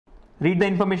Read the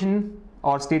information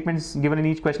or statements given in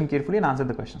each question carefully and answer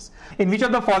the questions. In which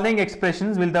of the following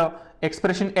expressions will the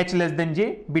expression h less than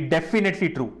j be definitely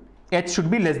true? H should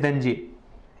be less than j.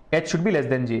 H should be less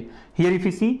than j. Here if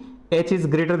you see, h is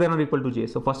greater than or equal to j.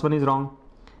 So first one is wrong.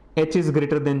 H is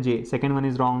greater than j. Second one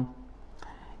is wrong.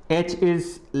 H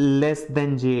is less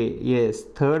than j. Yes.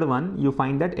 Third one, you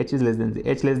find that h is less than j.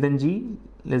 H less than g,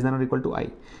 less than or equal to I.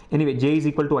 Anyway, j is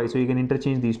equal to I. So you can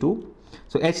interchange these two.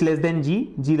 So h less than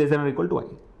g, g less than or equal to I.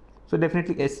 So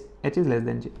definitely h is less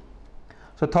than j.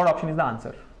 So third option is the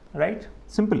answer, right?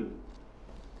 Simple.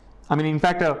 I mean, in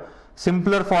fact, a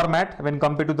simpler format when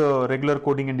compared to the regular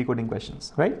coding and decoding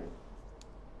questions, right?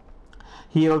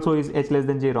 Here also is h less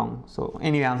than j wrong. So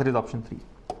anyway, answer is option 3.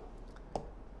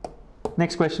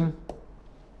 Next question.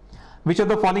 Which of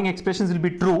the following expressions will be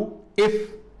true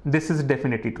if this is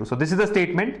definitely true? So this is a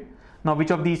statement. Now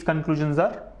which of these conclusions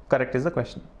are correct is the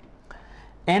question.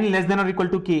 N less than or equal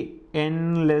to k.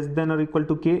 N less than or equal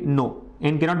to k. No.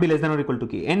 N cannot be less than or equal to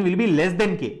k. N will be less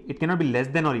than k. It cannot be less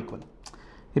than or equal.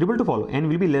 You're able to follow. N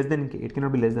will be less than k. It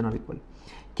cannot be less than or equal.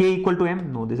 K equal to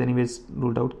m. No. This anyway is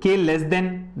ruled out. K less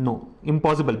than. No.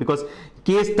 Impossible, because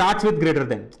k starts with greater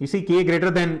than. You see, k greater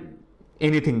than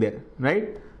anything there, right?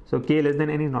 So k less than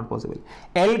n is not possible.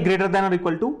 L greater than or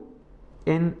equal to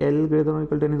n. L greater than or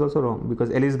equal to n is also wrong,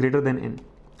 because L is greater than n.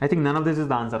 I think none of this is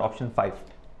the answer. Option 5.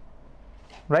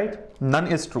 Right? None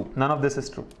is true. None of this is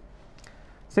true.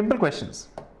 Simple questions.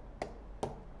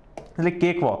 It's like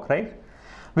cakewalk, right?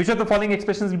 Which of the following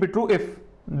expressions will be true if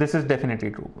this is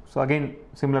definitely true? So again,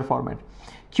 similar format.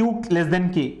 Q less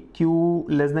than k. Q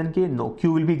less than k. No.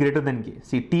 Q will be greater than k.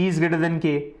 See, T is greater than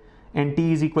k and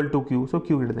T is equal to Q. So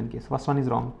Q greater than k. So first one is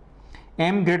wrong.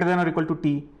 M greater than or equal to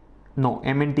T. No.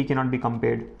 M and T cannot be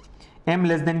compared. M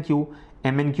less than Q.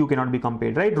 M and Q cannot be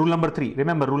compared, right? Rule number 3.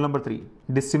 Remember rule number 3.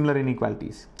 Dissimilar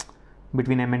inequalities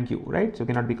between M and Q, right? So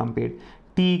cannot be compared.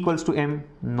 T equals to M.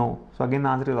 No. So again the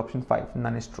answer is option 5.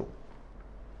 None is true.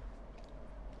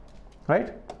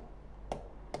 Right?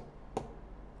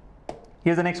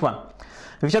 Here's the next one.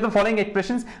 Which of the following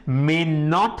expressions may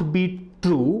not be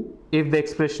true if the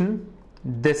expression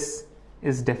this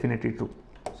is definitely true?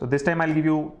 So this time I'll give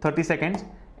you 30 seconds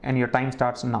and your time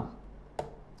starts now.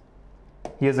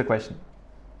 Here's the question.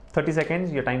 30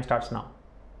 seconds, your time starts now.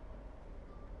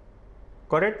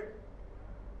 Got it?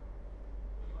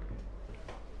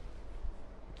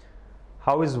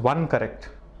 How is one correct?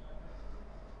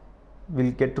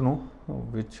 We'll get to know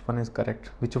which one is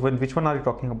correct. Which one are you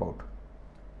talking about?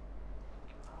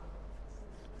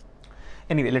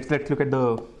 Anyway, let's look at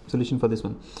the solution for this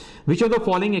one. Which of the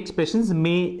following expressions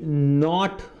may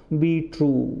not be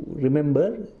true?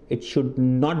 Remember, it should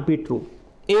not be true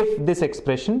if this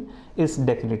expression is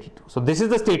definitely true. So this is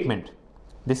the statement.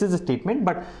 This is a statement,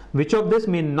 but which of this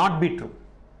may not be true?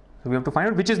 So we have to find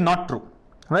out which is not true,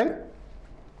 right?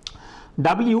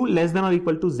 W less than or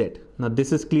equal to Z. Now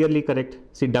this is clearly correct.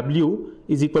 See, W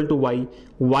is equal to Y.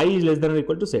 Y is less than or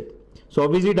equal to Z. So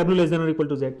obviously W less than or equal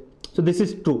to Z. So this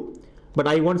is true. But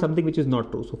I want something which is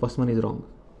not true. So first one is wrong.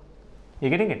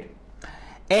 You're getting it?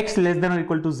 X less than or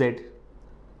equal to Z.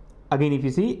 Again, if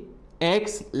you see,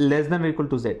 X less than or equal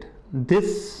to Z.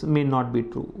 This may not be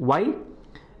true. Why?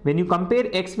 When you compare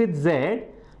X with Z,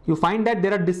 you find that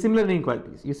there are dissimilar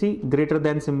inequalities. You see, greater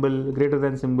than symbol,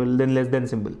 then less than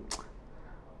symbol.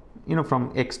 You know,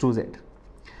 from X to Z.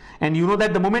 And you know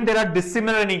that the moment there are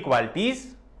dissimilar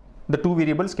inequalities, the two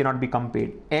variables cannot be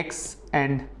compared. X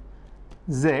and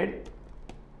Z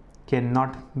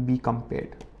cannot be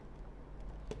compared.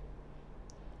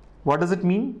 What does it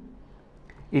mean?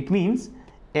 It means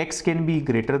X can be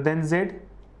greater than Z.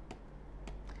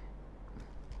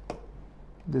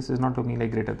 This is not looking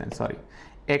like greater than, sorry.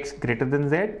 X greater than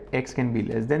Z, X can be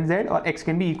less than Z, or X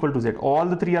can be equal to Z. All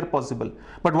the three are possible.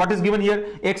 But what is given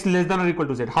here? X less than or equal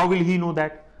to Z. How will he know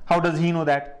that? How does he know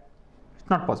that? It's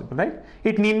not possible, right?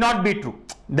 It need not be true.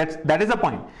 That is the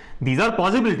point. These are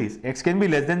possibilities. X can be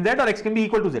less than Z or X can be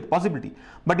equal to Z. Possibility.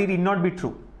 But it need not be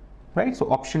true, right?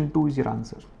 So option 2 is your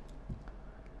answer.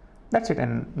 That's it.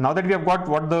 And now that we have got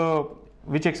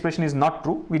which expression is not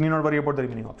true, we need not worry about the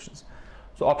remaining options.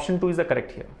 So option 2 is the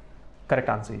correct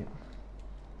answer here.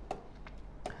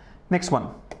 Next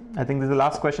one. I think this is the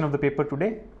last question of the paper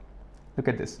today. Look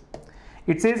at this.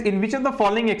 It says, in which of the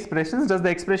following expressions does the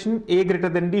expression A greater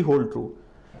than D hold true?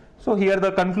 So here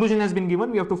the conclusion has been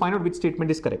given. We have to find out which statement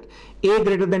is correct. A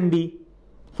greater than D.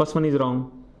 First one is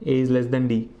wrong. A is less than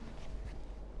D.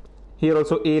 Here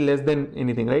also A less than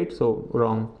anything, right? So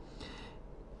wrong.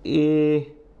 A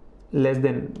less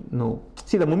than, no.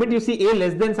 See, the moment you see A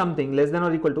less than something, less than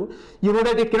or equal to, you know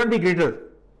that it cannot be greater.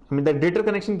 I mean, that greater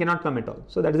connection cannot come at all.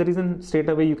 So that is the reason straight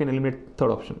away you can eliminate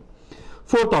third option.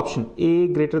 Fourth option, A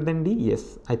greater than D.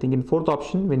 Yes, I think in fourth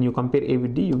option, when you compare A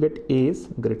with D, you get A is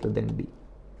greater than D.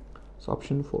 So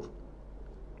option 4.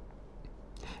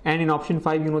 And in option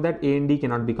 5, you know that A and D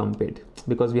cannot be compared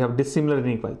because we have dissimilar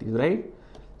inequalities, right?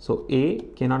 So A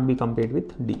cannot be compared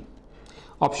with D.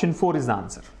 Option 4 is the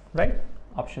answer, right?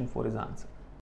 Option 4 is the answer.